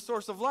need them as a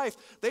source of life.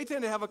 They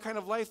tend to have a kind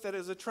of life that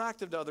is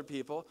attractive to other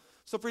people.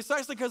 So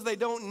precisely because they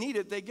don't need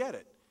it, they get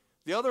it.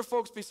 The other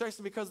folks,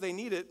 precisely because they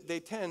need it, they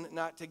tend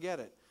not to get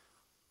it.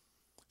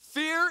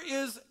 Fear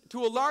is,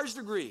 to a large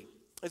degree,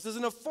 this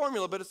isn't a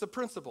formula, but it's a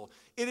principle.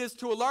 It is,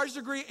 to a large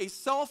degree, a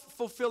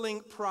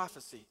self-fulfilling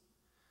prophecy.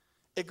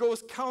 It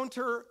goes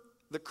counter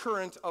the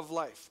current of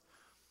life.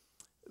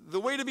 The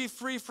way to be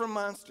free from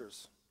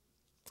monsters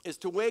is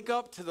to wake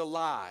up to the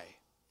lie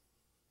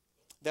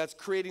that's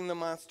creating the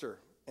monster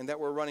and that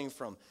we're running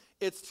from.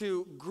 It's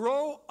to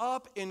grow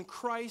up in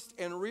Christ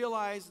and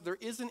realize there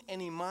isn't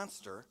any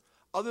monster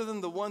other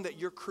than the one that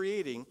you're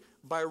creating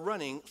by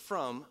running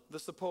from the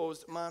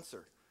supposed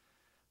monster.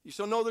 You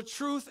shall know the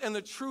truth, and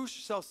the truth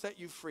shall set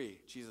you free,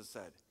 Jesus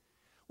said.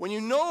 When you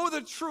know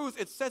the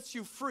truth, it sets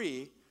you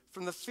free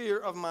from the fear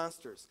of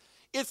monsters.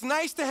 It's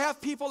nice to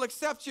have people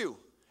accept you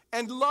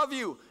and love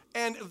you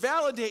and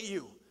validate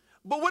you.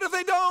 But what if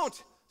they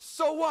don't?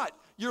 So what?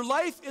 Your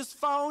life is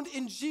found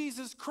in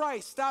Jesus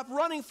Christ. Stop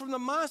running from the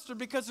monster,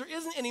 because there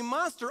isn't any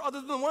monster other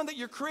than the one that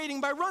you're creating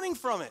by running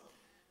from it.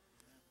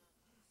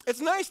 It's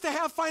nice to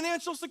have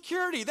financial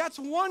security. That's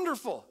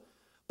wonderful.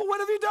 But what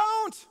if you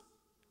don't?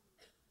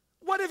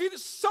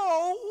 So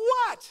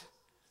what?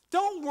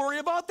 Don't worry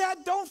about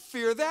that. Don't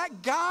fear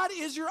that. God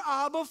is your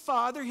Abba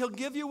Father. He'll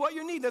give you what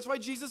you need. That's why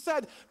Jesus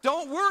said,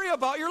 don't worry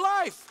about your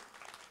life.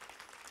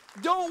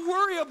 Don't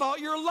worry about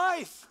your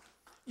life.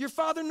 Your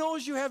Father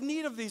knows you have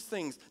need of these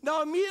things.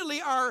 Now,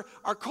 immediately our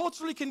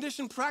culturally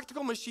conditioned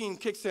practical machine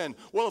kicks in.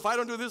 Well, if I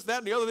don't do this, that,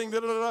 and the other thing,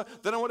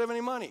 then I won't have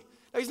any money.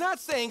 Now, he's not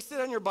saying sit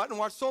on your butt and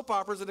watch soap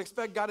operas and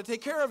expect God to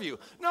take care of you.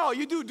 No,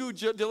 you do due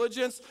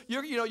diligence.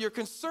 You're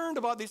concerned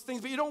about these things,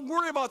 but you don't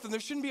worry about them. There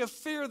shouldn't be a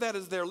fear that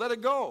is there. Let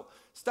it go.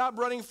 Stop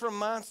running from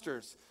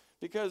monsters,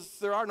 because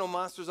there are no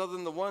monsters other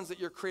than the ones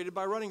that you're created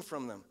by running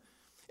from them.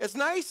 It's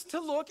nice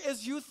to look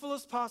as youthful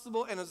as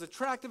possible and as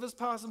attractive as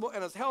possible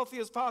and as healthy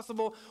as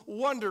possible.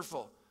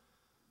 Wonderful.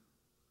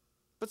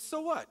 But so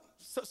what?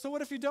 So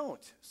what if you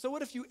don't? So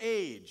what if you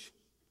age?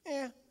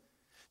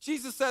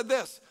 Jesus said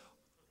this,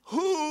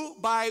 who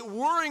by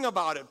worrying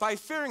about it, by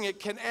fearing it,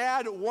 can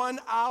add 1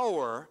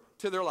 hour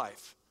to their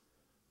life?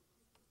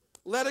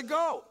 Let it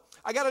go.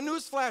 I got a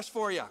news flash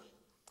for you.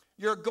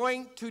 You're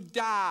going to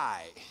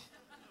die.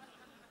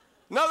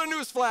 Another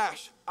news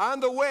flash. On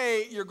the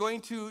way, you're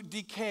going to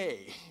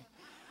decay.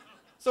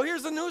 So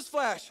here's the news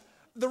flash.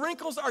 The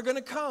wrinkles are going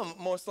to come,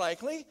 most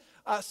likely,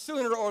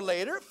 sooner or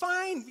later.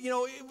 Fine,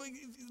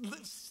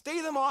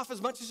 stay them off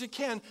as much as you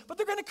can, but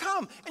they're going to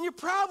come.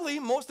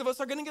 And most of us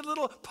are going to get a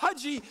little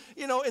pudgy,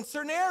 in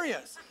certain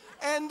areas.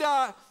 And,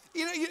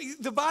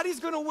 the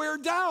body's going to wear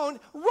down.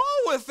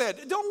 Roll with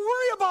it. Don't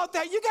worry about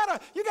that.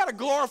 You got a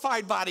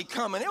glorified body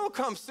coming. It will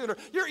come sooner.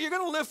 You're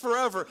going to live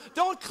forever.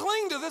 Don't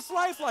cling to this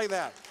life like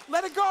that.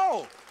 Let it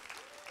go.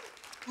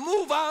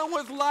 Move on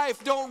with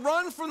life. Don't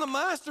run from the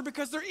monster,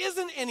 because there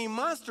isn't any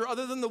monster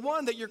other than the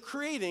one that you're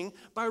creating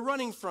by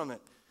running from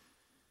it.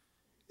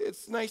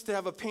 It's nice to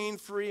have a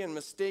pain-free and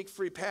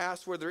mistake-free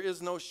past where there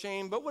is no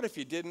shame, but what if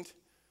you didn't?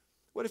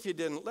 What if you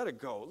didn't? Let it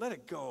go. Let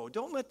it go.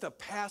 Don't let the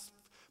past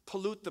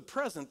pollute the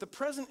present. The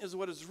present is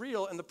what is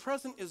real, and the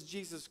present is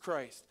Jesus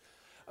Christ.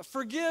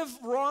 Forgive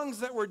wrongs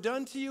that were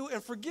done to you,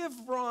 and forgive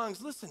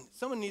wrongs. Listen,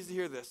 someone needs to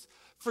hear this.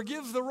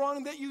 Forgive the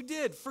wrong that you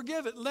did.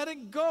 Forgive it. Let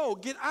it go.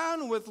 Get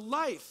on with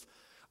life.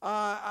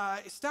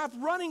 Stop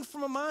running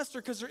from a monster,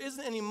 because there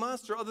isn't any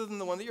monster other than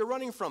the one that you're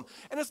running from.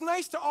 And it's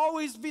nice to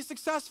always be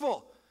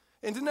successful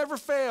and to never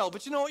fail.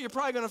 But you know what? You're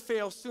probably going to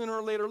fail sooner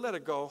or later. Let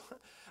it go.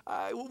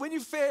 When you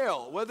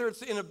fail, whether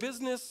it's in a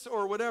business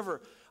or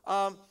whatever,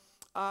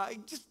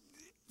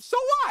 so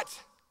what?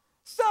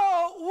 So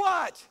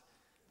what?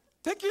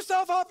 Pick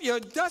yourself up,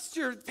 dust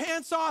your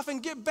pants off,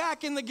 and get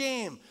back in the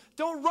game.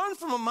 Don't run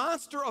from a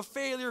monster of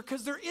failure,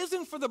 because there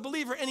isn't for the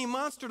believer any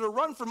monster to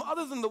run from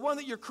other than the one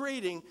that you're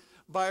creating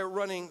by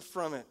running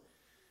from it.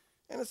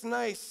 And it's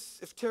nice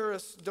if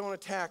terrorists don't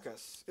attack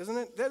us, isn't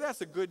it?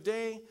 That's a good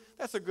day.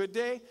 That's a good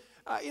day.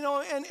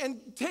 And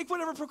take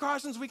whatever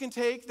precautions we can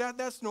take.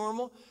 That's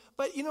normal.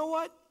 But you know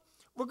what?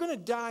 We're going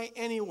to die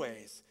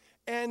anyways.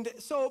 And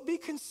so be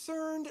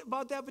concerned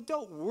about that, but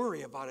don't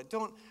worry about it.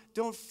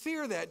 Don't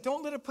fear that.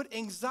 Don't let it put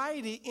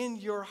anxiety in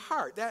your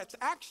heart. That's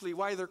actually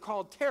why they're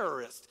called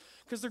terrorists,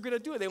 because they're going to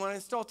do it. They want to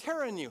install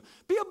terror in you.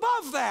 Be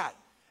above that.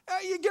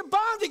 You get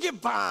bombed, you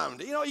get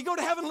bombed. You go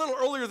to heaven a little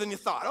earlier than you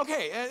thought.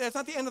 Okay, that's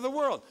not the end of the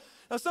world.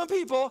 Now, some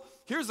people,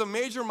 here's a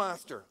major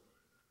monster,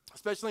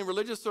 especially in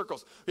religious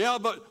circles. Yeah,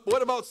 but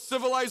what about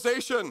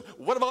civilization?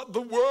 What about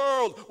the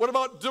world? What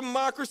about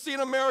democracy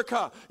in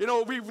America?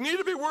 We need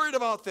to be worried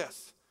about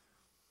this.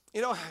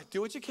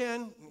 Do what you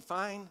can,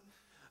 fine.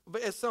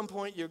 But at some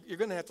point, you're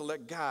going to have to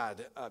let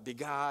God be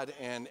God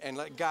and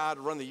let God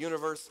run the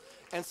universe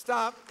and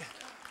stop.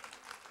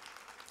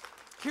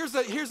 Here's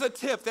a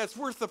tip that's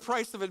worth the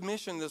price of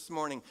admission this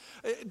morning.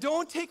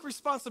 Don't take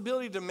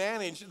responsibility to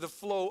manage the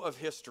flow of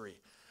history.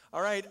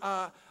 All right?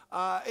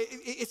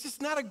 It's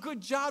just not a good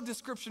job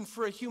description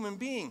for a human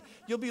being.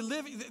 You'll be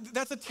living,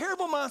 that's a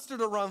terrible monster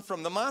to run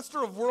from, the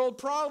monster of world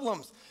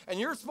problems. And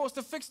you're supposed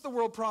to fix the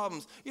world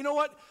problems. You know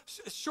what?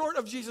 Short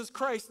of Jesus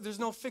Christ, there's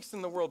no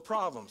fixing the world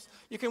problems.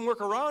 You can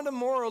work around them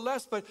more or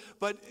less, but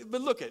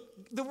look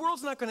the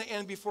world's not going to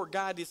end before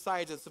God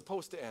decides it's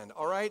supposed to end,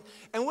 all right?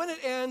 And when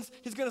it ends,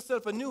 he's going to set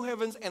up a new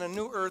heavens and a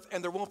new earth,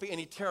 and there won't be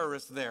any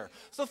terrorists there.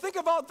 So think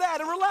about that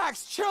and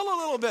relax, chill a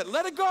little bit,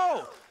 let it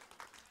go.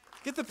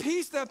 Get the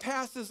peace that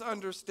passes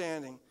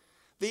understanding.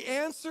 The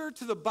answer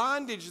to the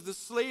bondage, the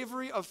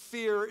slavery of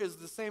fear is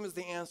the same as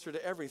the answer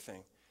to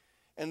everything.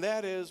 And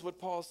that is what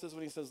Paul says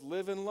when he says,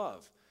 live in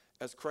love,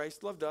 as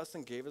Christ loved us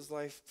and gave his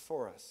life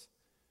for us.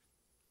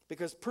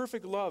 Because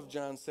perfect love,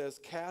 John says,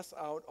 casts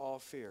out all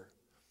fear.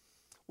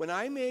 When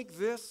I make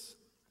this,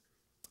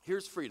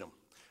 here's freedom.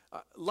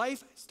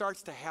 Life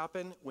starts to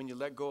happen when you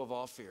let go of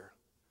all fear.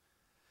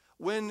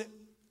 When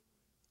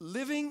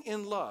living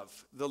in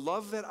love, the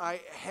love that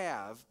I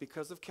have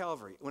because of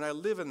Calvary, when I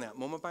live in that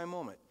moment by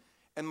moment,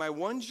 and my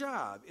one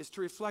job is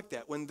to reflect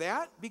that, when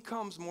that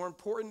becomes more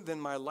important than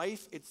my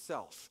life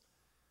itself,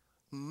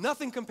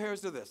 nothing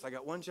compares to this. I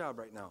got one job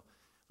right now.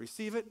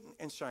 Receive it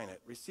and shine it.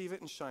 Receive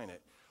it and shine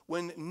it.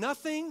 When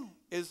nothing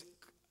is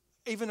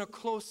even a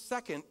close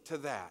second to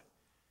that,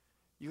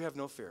 you have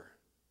no fear.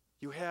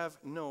 You have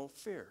no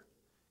fear.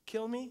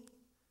 Kill me?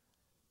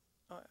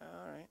 All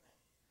right.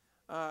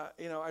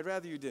 I'd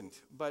rather you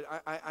didn't, but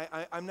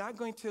I'm not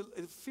going to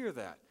fear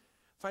that.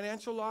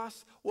 Financial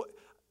loss,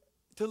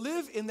 to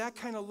live in that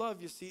kind of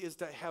love, you see, is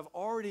to have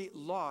already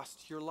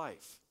lost your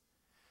life.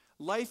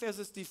 Life as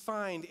it's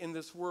defined in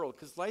this world,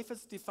 because life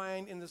as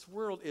defined in this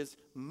world is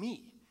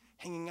me,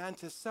 hanging on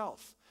to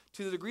self.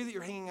 To the degree that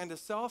you're hanging on to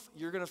self,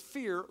 you're going to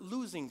fear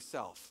losing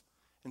self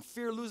and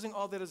fear losing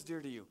all that is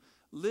dear to you.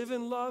 Live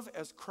in love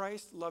as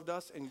Christ loved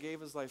us and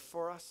gave his life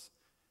for us.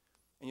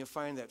 And you'll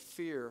find that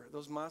fear,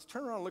 those monsters,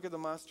 turn around and look at the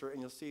monster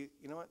and you'll see,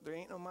 you know what, there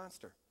ain't no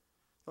monster.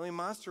 The only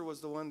monster was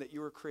the one that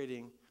you were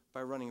creating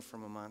by running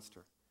from a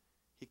monster.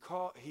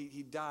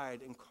 He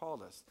died and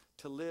called us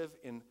to live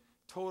in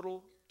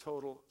total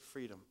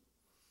freedom.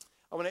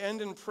 I want to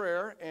end in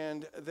prayer,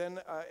 and then,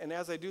 and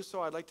as I do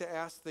so, I'd like to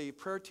ask the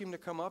prayer team to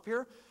come up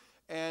here.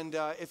 And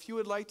if you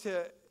would like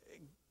to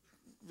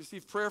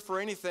receive prayer for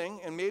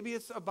anything, and maybe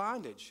it's a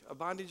bondage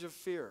of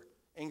fear,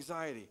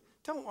 anxiety,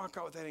 don't walk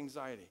out with that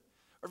anxiety.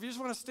 Or if you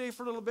just want to stay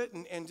for a little bit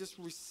and just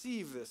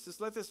receive this,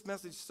 just let this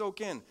message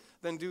soak in,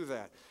 then do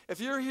that. If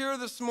you're here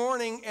this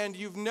morning and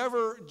you've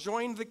never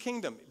joined the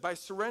kingdom by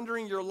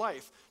surrendering your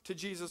life to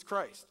Jesus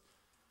Christ,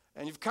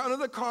 and you've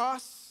counted the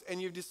costs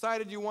and you've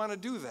decided you want to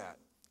do that,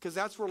 because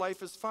that's where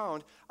life is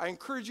found, I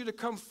encourage you to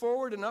come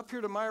forward, and up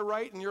here to my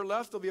right and your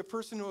left, there'll be a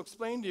person who will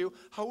explain to you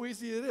how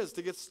easy it is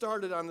to get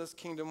started on this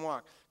kingdom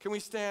walk. Can we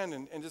stand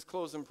and just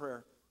close in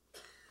prayer?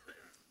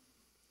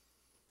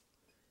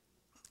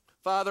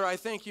 Father, I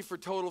thank you for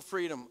total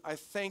freedom. I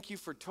thank you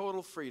for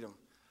total freedom.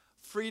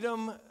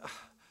 Freedom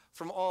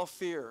from all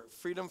fear.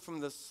 Freedom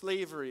from the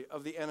slavery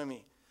of the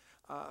enemy.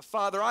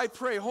 Father, I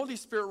pray, Holy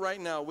Spirit, right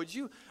now, would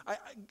you,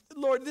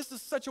 Lord, this is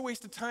such a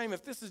waste of time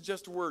if this is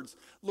just words.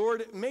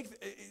 Lord,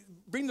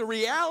 bring the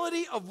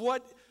reality of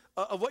what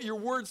your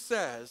word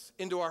says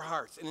into our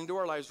hearts and into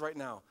our lives right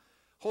now.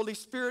 Holy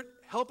Spirit,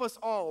 help us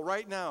all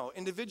right now,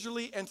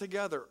 individually and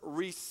together,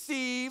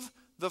 receive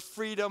the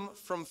freedom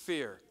from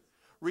fear.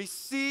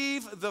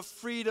 Receive the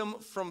freedom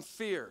from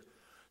fear.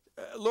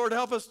 Lord,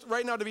 help us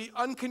right now to be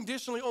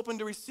unconditionally open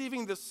to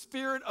receiving the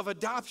spirit of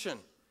adoption,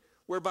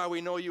 whereby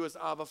we know you as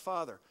Abba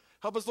Father.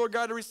 Help us, Lord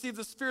God, to receive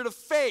the spirit of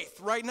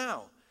faith right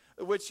now,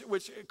 which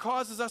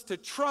causes us to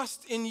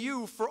trust in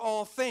you for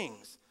all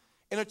things,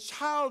 in a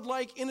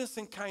childlike,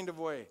 innocent kind of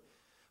way.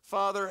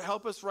 Father,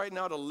 help us right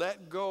now to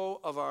let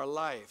go of our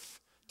life,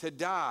 to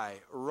die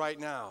right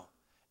now,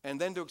 and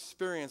then to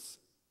experience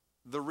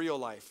the real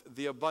life,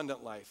 the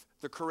abundant life,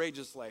 the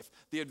courageous life,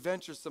 the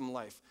adventuresome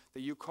life that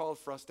you called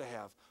for us to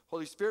have.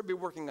 Holy Spirit, be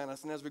working on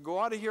us. And as we go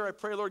out of here, I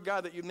pray, Lord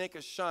God, that you make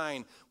us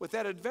shine with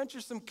that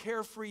adventuresome,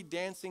 carefree,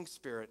 dancing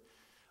spirit,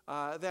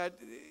 that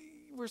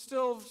we're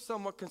still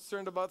somewhat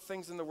concerned about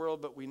things in the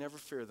world, but we never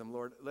fear them,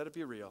 Lord. Let it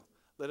be real.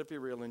 Let it be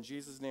real. In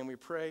Jesus' name we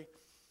pray.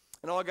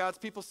 And all God's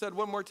people said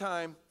one more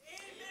time,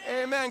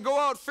 Amen. Amen. Go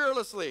out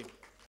fearlessly.